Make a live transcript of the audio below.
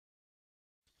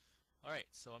Alright,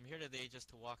 so I'm here today just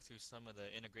to walk through some of the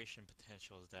integration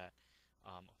potentials that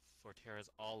Forterra's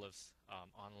Olive's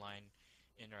online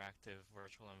interactive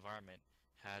virtual environment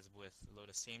has with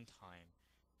Lotus Sametime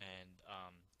and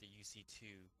the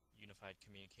UC2 Unified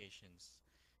Communications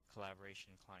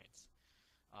Collaboration clients.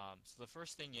 So the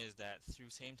first thing is that through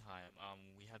Sametime,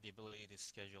 we have the ability to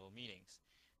schedule meetings.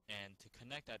 And to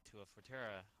connect that to a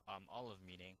Forterra Olive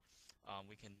meeting, um,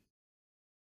 we can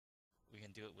we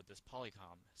can do it with this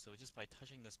polycom. So just by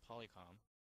touching this polycom,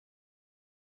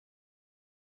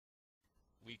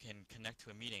 we can connect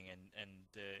to a meeting, and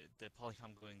the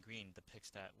polycom going green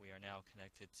depicts that we are now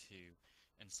connected to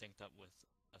and synced up with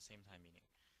a same time meeting.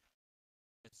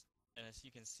 And as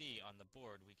you can see on the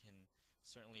board, we can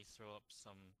certainly throw up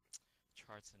some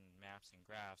charts and maps and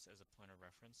graphs as a point of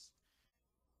reference,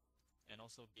 and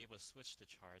also be able to switch the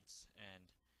charts and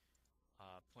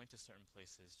point to certain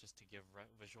places just to give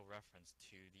visual reference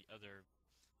to the other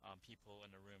people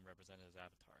in the room represented as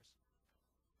avatars.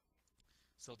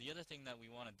 So the other thing that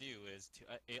we want to do is to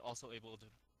also able to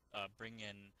bring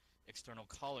in external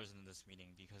callers into this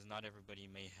meeting, because not everybody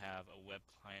may have a web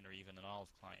client or even an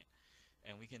Olive client.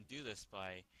 And we can do this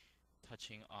by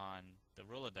touching on the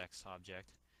Rolodex object,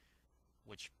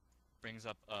 which brings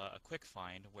up a quick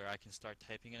find where I can start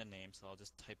typing in a name. So I'll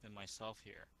just type in myself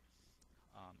here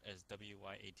as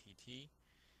WYATT.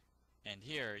 And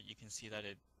here you can see that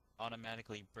it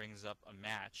automatically brings up a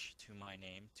match to my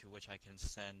name, to which I can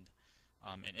send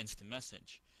an instant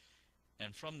message.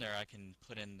 And from there I can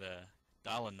put in the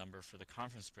dial-in number for the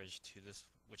conference bridge to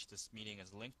which this meeting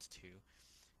is linked to.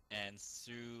 And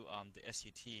through the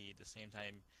SUT, the same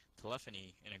time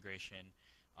telephony integration,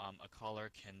 a caller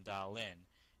can dial in.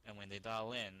 And when they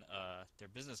dial in, their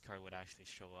business card would actually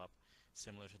show up,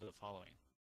 similar to the following.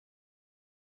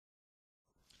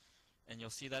 And you'll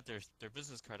see that their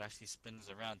business card actually spins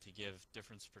around to give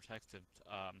different perspective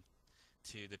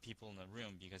to the people in the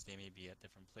room, because they may be at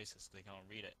different places, so they can't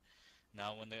read it.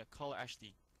 Now, when the caller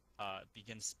actually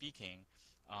begins speaking,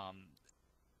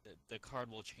 the card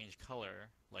will change color,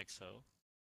 like so.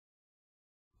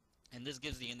 And this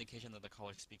gives the indication that the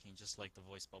caller is speaking, just like the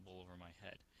voice bubble over my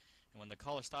head. And when the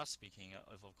caller stops speaking,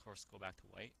 it will of course go back to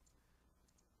white.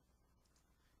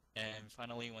 And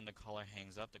finally, when the caller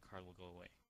hangs up, the card will go away.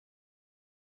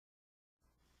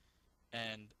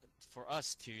 And for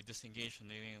us to disengage from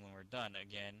the meeting when we're done,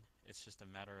 again, it's just a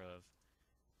matter of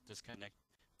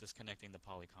disconnecting the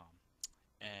polycom.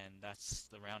 And that's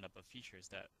the roundup of features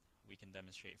that we can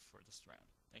demonstrate for this round.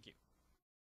 Thank you.